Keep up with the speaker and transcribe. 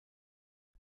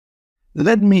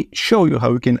Let me show you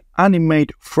how you can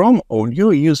animate from audio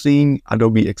using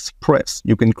Adobe Express.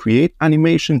 You can create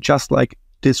animation just like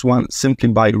this one simply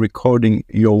by recording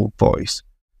your voice.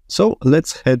 So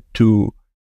let's head to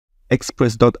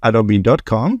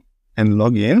express.adobe.com and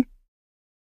log in.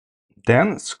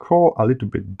 Then scroll a little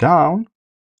bit down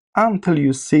until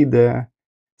you see the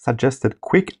suggested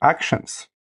quick actions.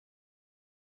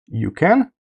 You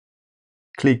can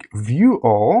click View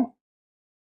All,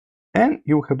 and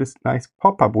you have this nice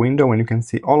pop-up window and you can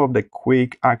see all of the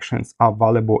quick actions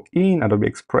available in Adobe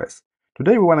Express.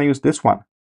 Today we want to use this one,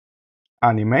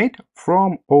 Animate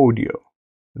from Audio.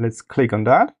 Let's click on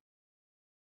that.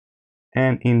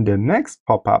 And in the next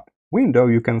pop-up window,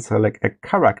 you can select a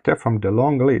character from the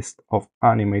long list of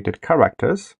animated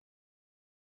characters.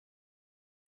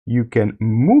 You can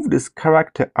move this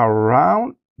character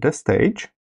around the stage.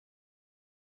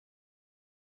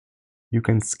 You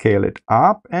can scale it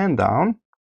up and down.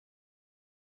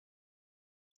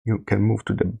 You can move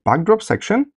to the backdrop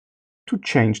section to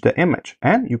change the image,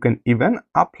 and you can even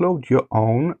upload your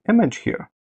own image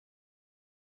here.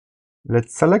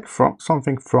 Let's select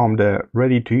something from the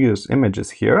ready-to-use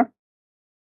images here.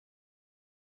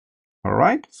 All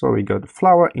right, so we got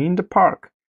flower in the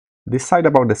park. Decide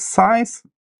about the size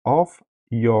of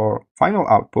your final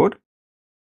output.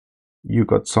 You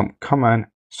got some common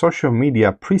social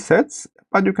media presets,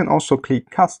 but you can also click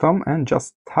custom and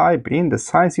just type in the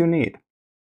size you need.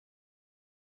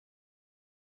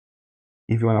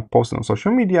 If you want to post it on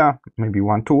social media, maybe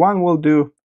 1:1 will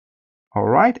do. All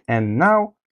right, and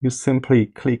now you simply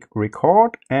click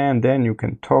record, and then you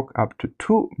can talk up to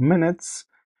 2 minutes,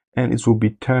 and it will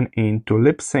be turned into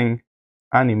lip sync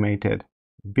animated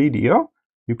video.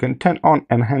 You can turn on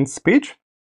enhanced speech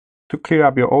to clear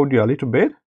up your audio a little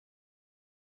bit.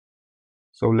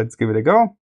 So let's give it a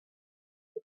go.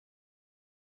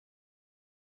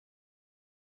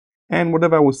 And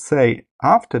whatever I will say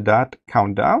after that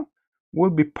countdown will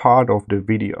be part of the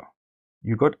video.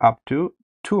 You got up to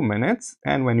 2 minutes,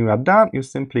 and when you are done, you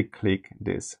simply click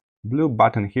this blue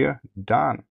button here,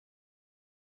 done.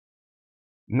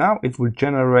 Now it will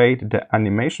generate the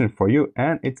animation for you,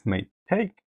 and it may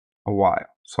take a while.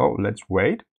 So let's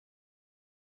wait.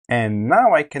 And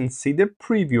now I can see the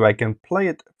preview. I can play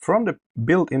it from the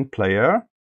built-in player.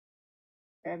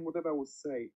 And whatever I will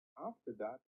say after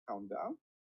that countdown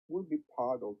will be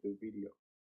part of the video.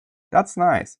 That's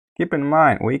nice. Keep in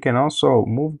mind, we can also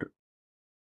move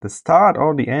the start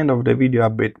or the end of the video a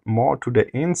bit more to the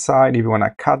inside. If you want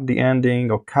to cut the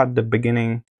ending or cut the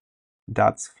beginning,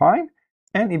 that's fine.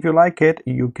 And if you like it,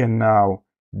 you can now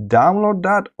download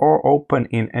that or open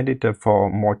in editor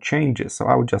for more changes. So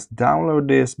I will just download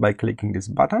this by clicking this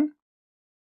button,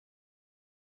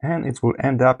 and it will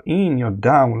end up in your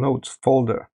downloads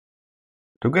folder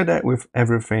together with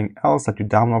everything else that you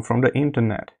download from the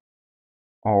internet.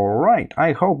 Alright,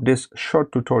 I hope this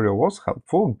short tutorial was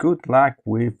helpful. Good luck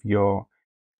with your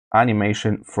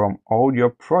animation from audio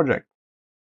project.